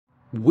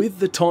With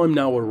the time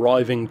now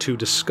arriving to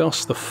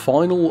discuss the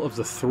final of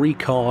the 3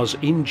 cars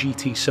in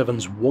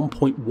GT7's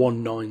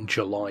 1.19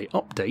 July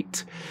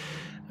update,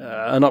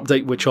 an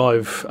update which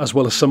I've, as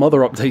well as some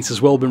other updates as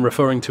well, been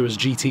referring to as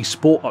GT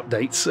Sport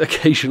updates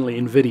occasionally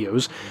in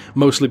videos,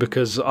 mostly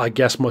because I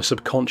guess my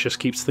subconscious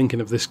keeps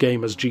thinking of this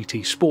game as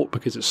GT Sport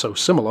because it's so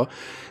similar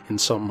in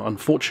some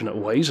unfortunate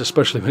ways,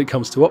 especially when it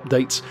comes to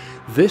updates.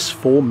 This,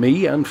 for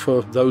me and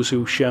for those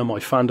who share my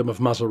fandom of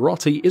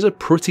Maserati, is a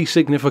pretty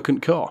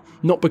significant car.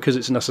 Not because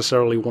it's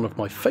necessarily one of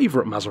my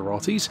favourite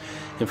Maseratis,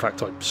 in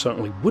fact I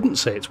certainly wouldn't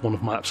say it's one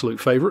of my absolute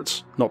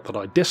favourites, not that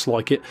I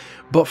dislike it,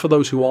 but for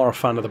those who are a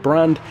fan of the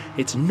brand,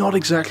 it's not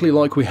exactly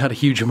like we had a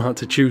huge amount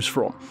to choose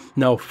from.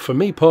 Now, for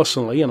me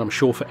personally, and I'm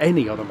sure for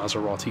any other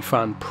Maserati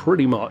fan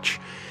pretty much,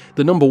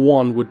 the number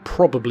one would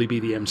probably be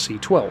the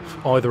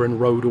MC12, either in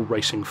road or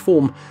racing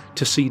form,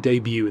 to see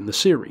debut in the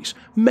series.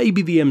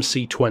 Maybe the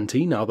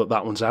MC20 now that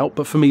that one's out,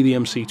 but for me the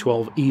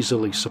MC12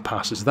 easily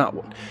surpasses that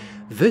one.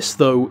 This,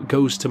 though,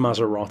 goes to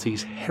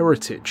Maserati's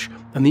heritage,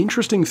 and the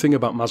interesting thing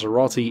about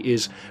Maserati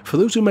is, for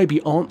those who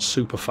maybe aren't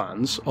super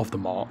fans of the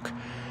marque,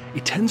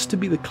 it tends to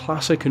be the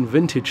classic and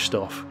vintage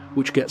stuff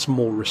which gets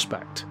more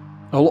respect.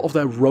 A lot of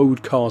their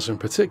road cars in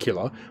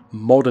particular,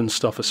 modern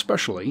stuff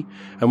especially,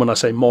 and when I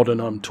say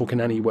modern I'm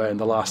talking anywhere in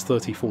the last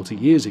 30-40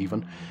 years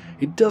even,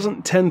 it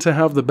doesn't tend to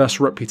have the best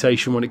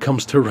reputation when it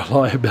comes to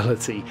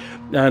reliability,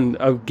 and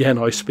again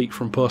I speak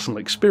from personal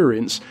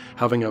experience,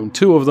 having owned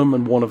 2 of them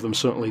and one of them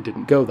certainly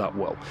didn't go that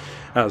well,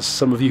 as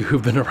some of you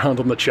who've been around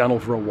on the channel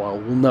for a while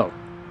will know.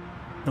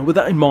 Now with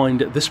that in mind,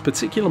 this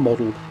particular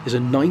model is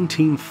a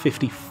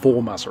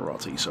 1954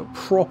 Maserati, so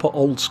proper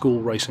old school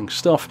racing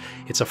stuff.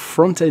 It's a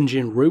front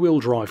engine rear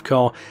wheel drive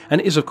car, and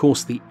it is of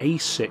course the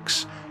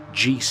A6GCS.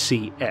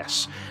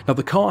 Now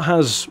the car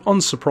has,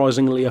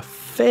 unsurprisingly, a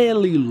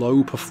fairly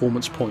low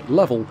performance point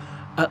level,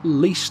 at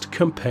least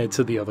compared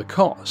to the other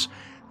cars.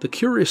 The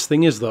curious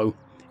thing is though,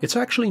 it's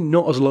actually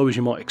not as low as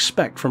you might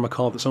expect from a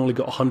car that's only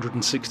got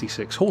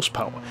 166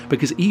 horsepower,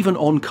 because even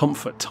on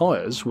comfort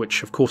tyres,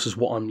 which of course is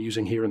what I'm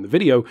using here in the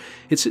video,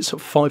 it sits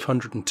at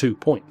 502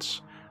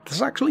 points.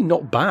 That's actually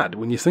not bad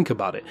when you think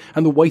about it,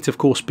 and the weight of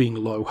course being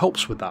low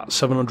helps with that.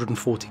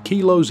 740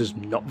 kilos is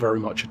not very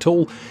much at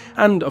all,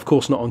 and of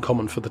course not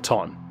uncommon for the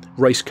time.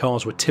 Race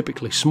cars were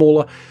typically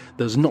smaller,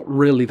 there's not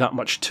really that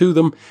much to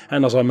them,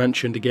 and as I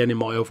mentioned again in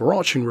my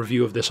overarching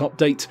review of this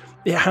update,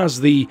 it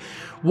has the,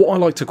 what I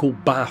like to call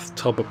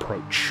bathtub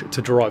approach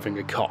to driving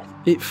a car.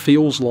 It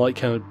feels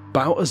like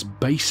about as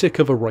basic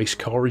of a race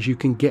car as you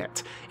can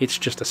get. It's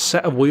just a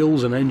set of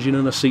wheels, an engine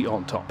and a seat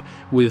on top,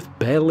 with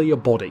barely a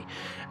body.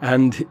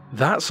 And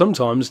that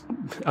sometimes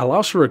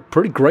allows for a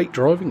pretty great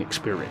driving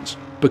experience,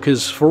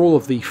 because for all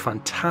of the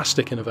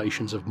fantastic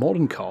innovations of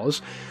modern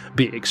cars,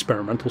 be it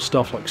experimental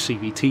stuff like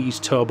CVTs,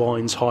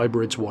 turbines,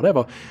 hybrids,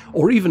 whatever,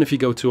 or even if you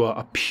go to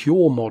a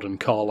pure modern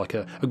car like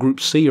a Group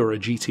C or a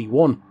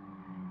GT1,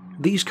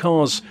 these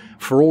cars,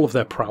 for all of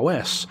their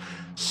prowess,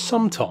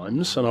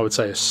 sometimes, and I would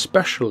say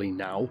especially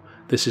now,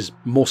 this is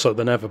more so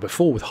than ever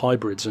before with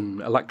hybrids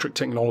and electric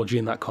technology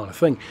and that kind of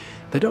thing,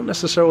 they don't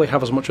necessarily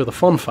have as much of the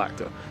fun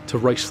factor to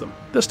race them.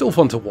 They're still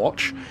fun to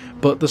watch,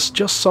 but there's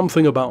just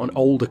something about an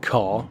older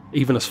car,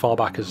 even as far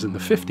back as in the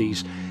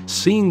 50s,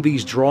 seeing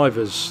these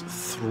drivers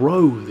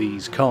throw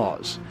these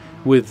cars,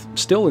 with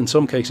still in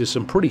some cases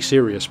some pretty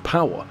serious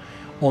power,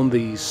 on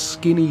these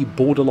skinny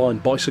borderline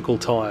bicycle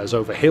tyres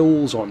over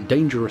hills, on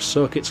dangerous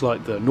circuits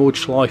like the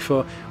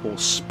Nordschleife or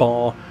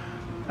Spa,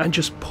 and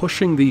just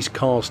pushing these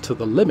cars to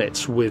the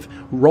limits with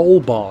roll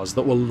bars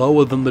that were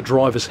lower than the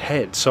driver's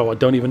head, so I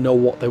don't even know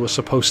what they were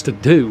supposed to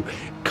do.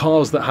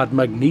 Cars that had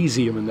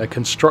magnesium in their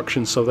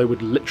construction so they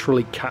would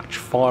literally catch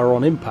fire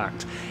on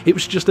impact. It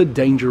was just a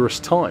dangerous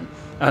time,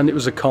 and it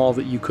was a car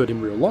that you could,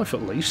 in real life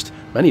at least,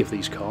 many of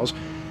these cars,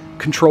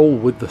 control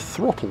with the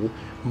throttle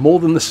more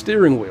than the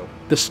steering wheel.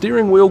 The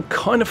steering wheel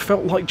kind of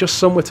felt like just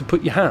somewhere to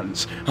put your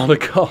hands on a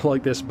car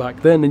like this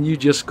back then, and you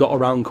just got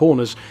around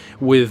corners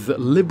with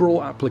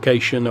liberal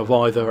application of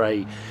either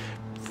a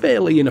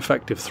fairly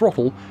ineffective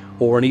throttle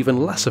or an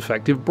even less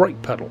effective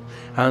brake pedal,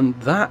 and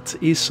that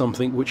is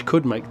something which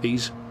could make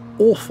these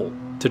awful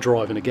to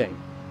drive in a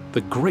game.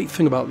 The great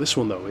thing about this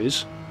one though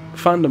is,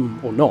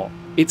 fandom or not,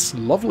 it's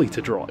lovely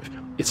to drive.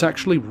 It's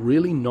actually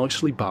really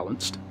nicely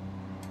balanced.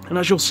 And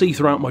as you'll see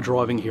throughout my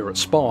driving here at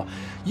Spa,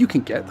 you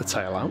can get the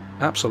tail out,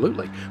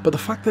 absolutely, but the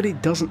fact that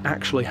it doesn't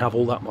actually have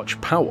all that much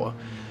power,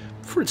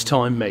 for its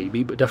time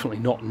maybe, but definitely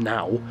not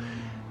now,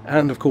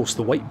 and of course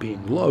the weight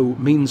being low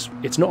means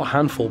it's not a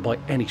handful by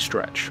any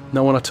stretch.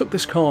 Now when I took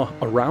this car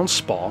around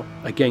Spa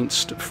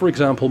against, for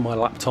example, my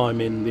lap time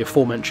in the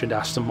aforementioned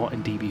Aston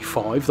Martin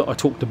DB5 that I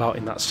talked about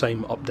in that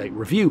same update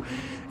review,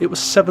 it was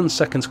 7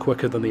 seconds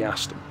quicker than the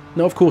Aston.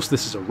 Now of course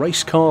this is a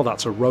race car,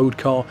 that's a road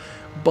car,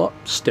 but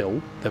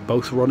still, they're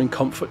both running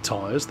comfort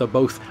tyres, they're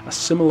both a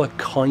similar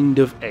kind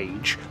of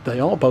age, they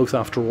are both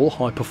after all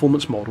high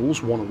performance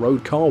models, one a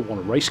road car, one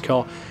a race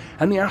car,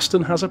 and the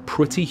Aston has a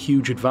pretty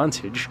huge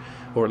advantage,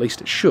 or at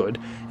least it should,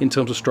 in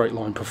terms of straight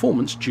line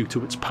performance due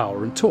to its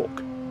power and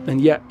torque.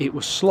 and yet it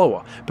was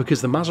slower,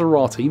 because the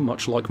Maserati,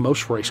 much like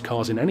most race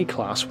cars in any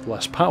class with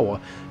less power,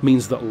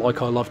 means that,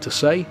 like I love to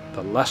say,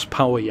 the less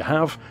power you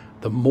have,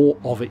 the more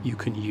of it you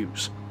can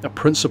use. A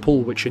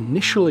principle which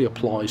initially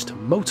applies to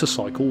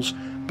motorcycles,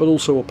 but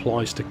also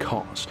applies to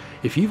cars.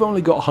 If you've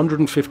only got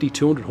 150,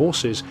 200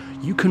 horses,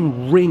 you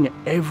can wring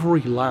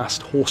every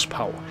last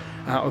horsepower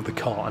out of the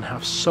car and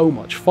have so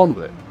much fun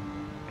with it.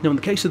 Now, in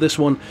the case of this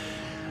one,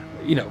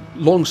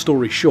 long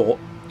story short,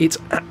 it's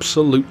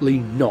absolutely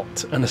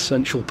not an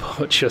essential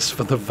purchase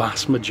for the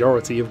vast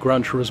majority of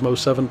Gran Turismo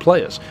 7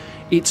 players.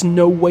 It's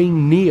no way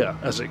near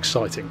as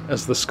exciting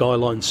as the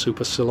Skyline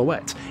Super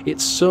Silhouette.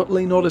 It's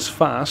certainly not as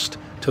fast,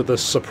 to the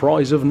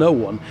surprise of no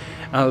one,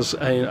 as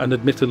an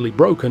admittedly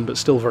broken but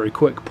still very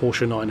quick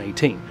Porsche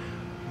 918.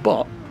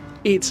 But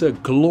it's a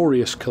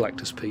glorious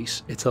collector's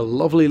piece, it's a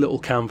lovely little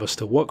canvas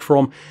to work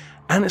from,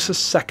 and it's a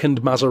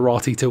second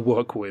Maserati to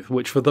work with,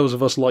 which for those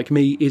of us like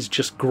me is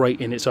just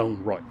great in its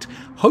own right.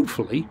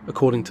 Hopefully,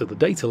 according to the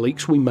data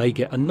leaks, we may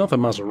get another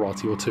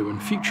Maserati or two in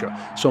future,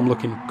 so I'm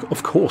looking,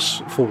 of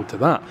course, forward to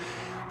that.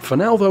 For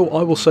now though,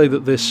 I will say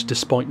that this,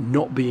 despite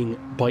not being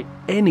by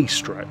any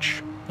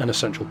stretch an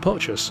essential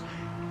purchase,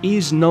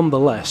 is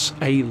nonetheless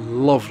a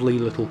lovely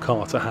little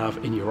car to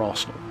have in your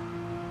arsenal.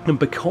 And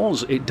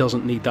because it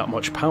doesn't need that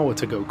much power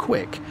to go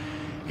quick,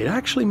 it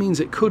actually means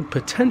it could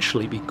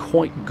potentially be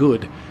quite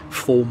good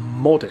for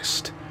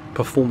modest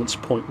performance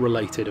point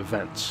related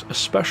events,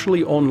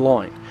 especially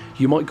online.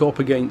 You might go up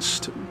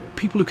against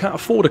people who can't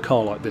afford a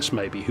car like this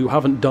maybe, who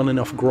haven't done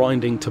enough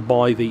grinding to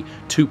buy the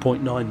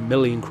 2.9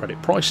 million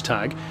credit price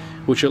tag,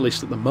 which at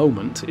least at the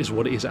moment is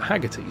what it is at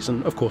Haggerty's,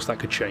 and of course that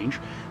could change.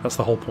 That's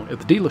the whole point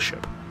of the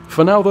dealership.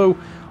 For now though,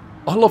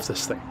 I love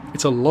this thing.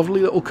 It's a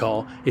lovely little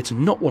car, it's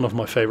not one of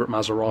my favourite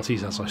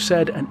Maseratis as I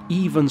said, and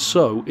even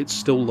so it's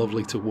still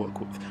lovely to work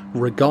with,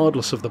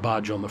 regardless of the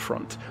badge on the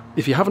front.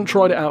 If you haven't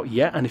tried it out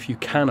yet, and if you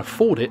can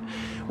afford it,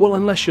 well,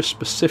 unless you're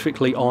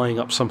specifically eyeing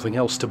up something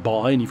else to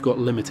buy and you've got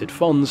limited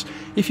funds,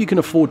 if you can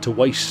afford to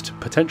waste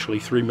potentially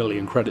 3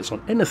 million credits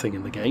on anything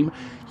in the game,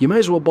 you may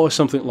as well buy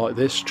something like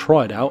this,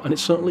 try it out, and it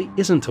certainly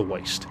isn't a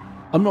waste.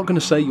 I'm not going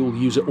to say you'll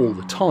use it all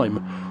the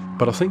time,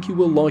 but I think you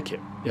will like it.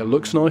 It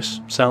looks nice,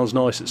 sounds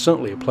nice, it's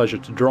certainly a pleasure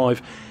to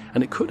drive,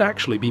 and it could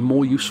actually be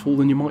more useful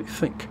than you might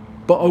think.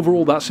 But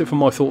overall, that's it for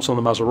my thoughts on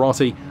the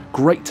Maserati.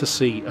 Great to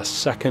see a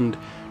second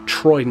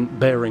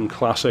Trident-bearing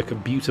classic, a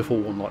beautiful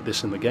one like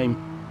this in the game.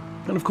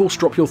 And of course,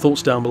 drop your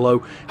thoughts down below.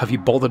 Have you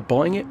bothered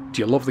buying it?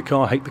 Do you love the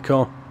car, hate the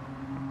car?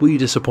 Were you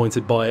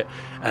disappointed by it?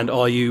 And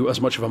are you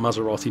as much of a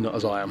Maserati nut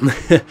as I am?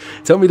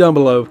 Tell me down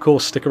below. Of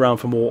course, stick around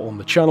for more on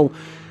the channel.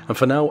 And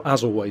for now,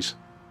 as always,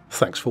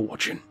 thanks for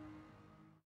watching.